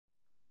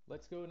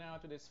Let's go now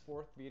to this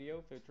fourth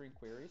video, filtering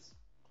queries.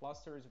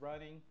 Cluster is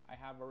running. I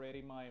have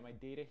already my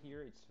data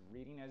here. It's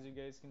reading, as you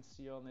guys can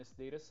see on this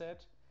data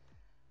set.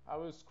 I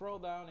will scroll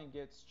down and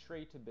get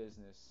straight to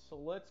business. So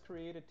let's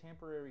create a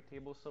temporary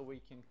table so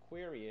we can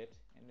query it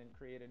and then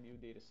create a new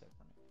data set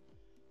from it.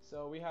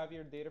 So we have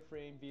here data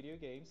frame video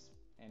games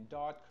and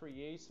dot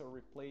creates or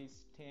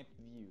replace temp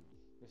view.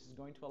 This is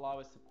going to allow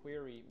us to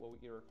query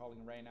what we are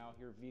calling right now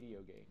here video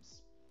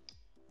games.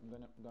 I'm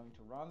going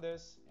to run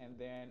this, and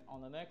then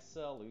on the next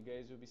cell you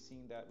guys will be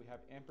seeing that we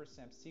have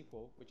ampersand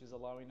SQL, which is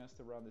allowing us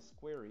to run this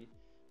query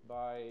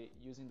by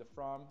using the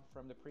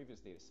from the previous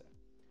data set.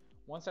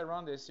 Once I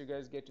run this, you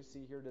guys get to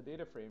see here the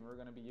data frame we're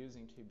going to be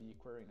using to be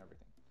querying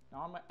everything. Now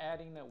I'm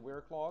adding a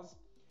where clause,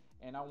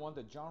 and I want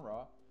the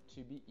genre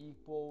to be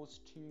equals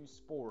to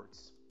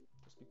sports,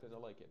 just because I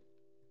like it.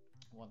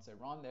 Once I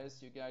run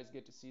this, you guys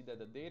get to see that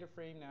the data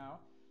frame now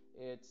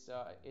it's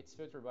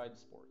filtered by the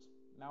sports.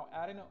 Now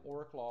adding an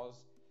or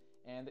clause,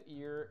 and the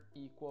year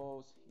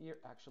equals year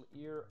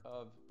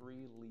of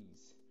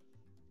release.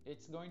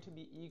 It's going to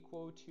be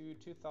equal to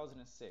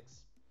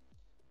 2006.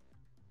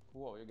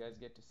 Cool, you guys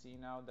get to see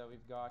now that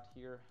we've got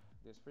here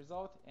this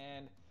result,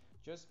 and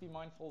just be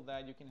mindful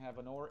that you can have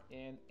an or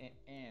and an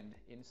and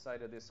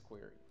inside of this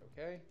query.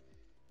 Okay,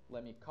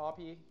 let me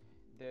copy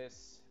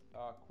this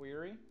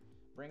query,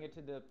 bring it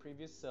to the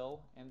previous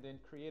cell, and then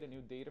create a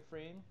new data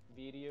frame,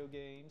 video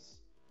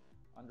games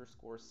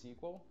underscore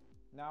SQL.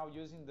 Now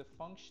using the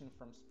function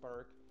from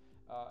Spark,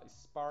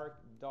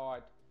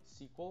 spark.sql,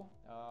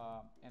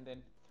 and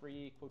then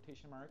 3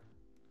 quotation mark,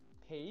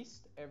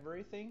 paste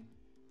everything,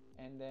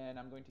 and then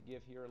I'm going to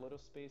give here a little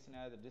space and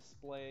add a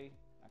display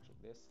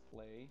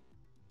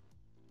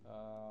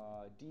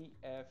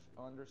df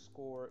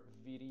underscore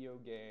video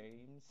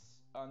games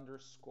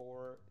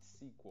underscore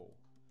SQL,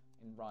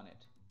 and run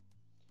it.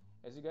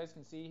 As you guys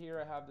can see here,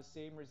 I have the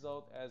same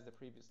result as the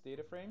previous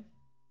data frame.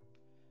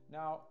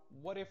 Now,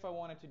 what if I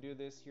wanted to do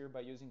this here by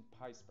using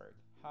Pyspark?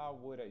 How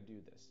would I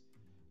do this?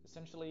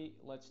 Essentially,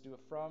 let's do a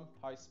from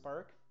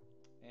Pyspark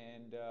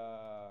and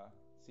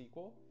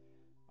SQL.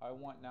 I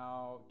want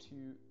now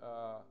two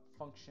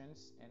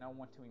functions, and I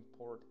want to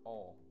import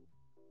all.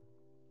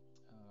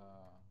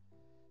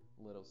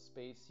 Little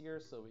space here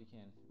so we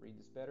can read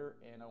this better,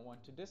 and I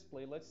want to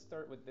display. Let's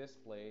start with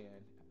display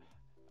and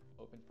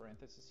open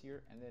parenthesis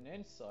here, and then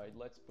inside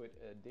let's put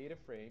a data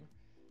frame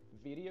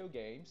video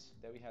games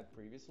that we had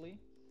previously.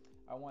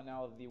 I want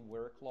now the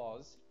where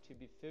clause to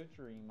be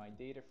filtering my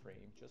data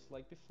frame just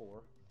like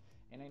before,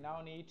 and I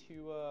now need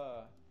to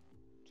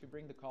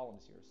bring the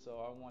columns here. So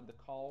I want the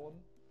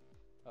column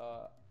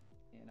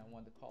and I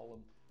want the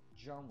column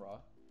genre,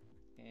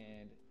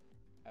 and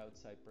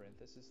outside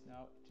parenthesis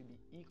now to be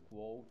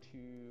equal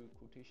to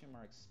quotation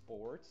mark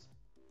sports,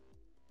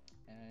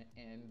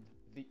 and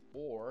the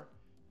or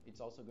it's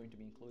also going to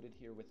be included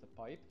here with the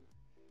pipe.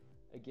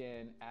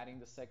 Again, adding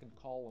the second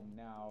column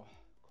now,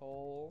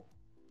 col,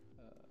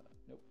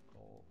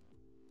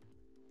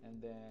 and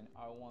then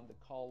I want the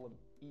column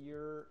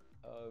year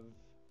of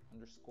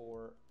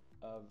underscore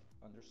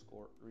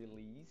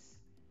release,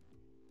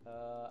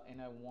 and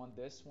I want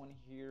this one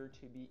here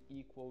to be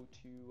equal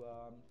to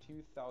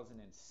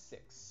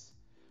 2006.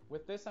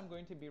 With this, I'm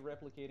going to be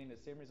replicating the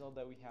same result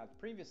that we had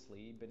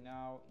previously, but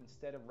now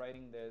instead of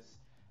writing this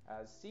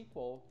as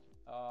SQL,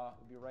 we'll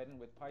be writing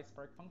with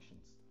Pyspark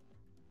functions.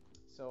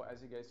 So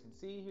as you guys can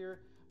see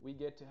here, we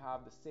get to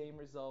have the same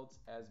results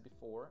as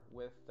before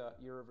with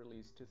year of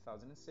release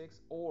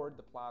 2006, or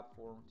the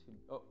platform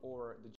or the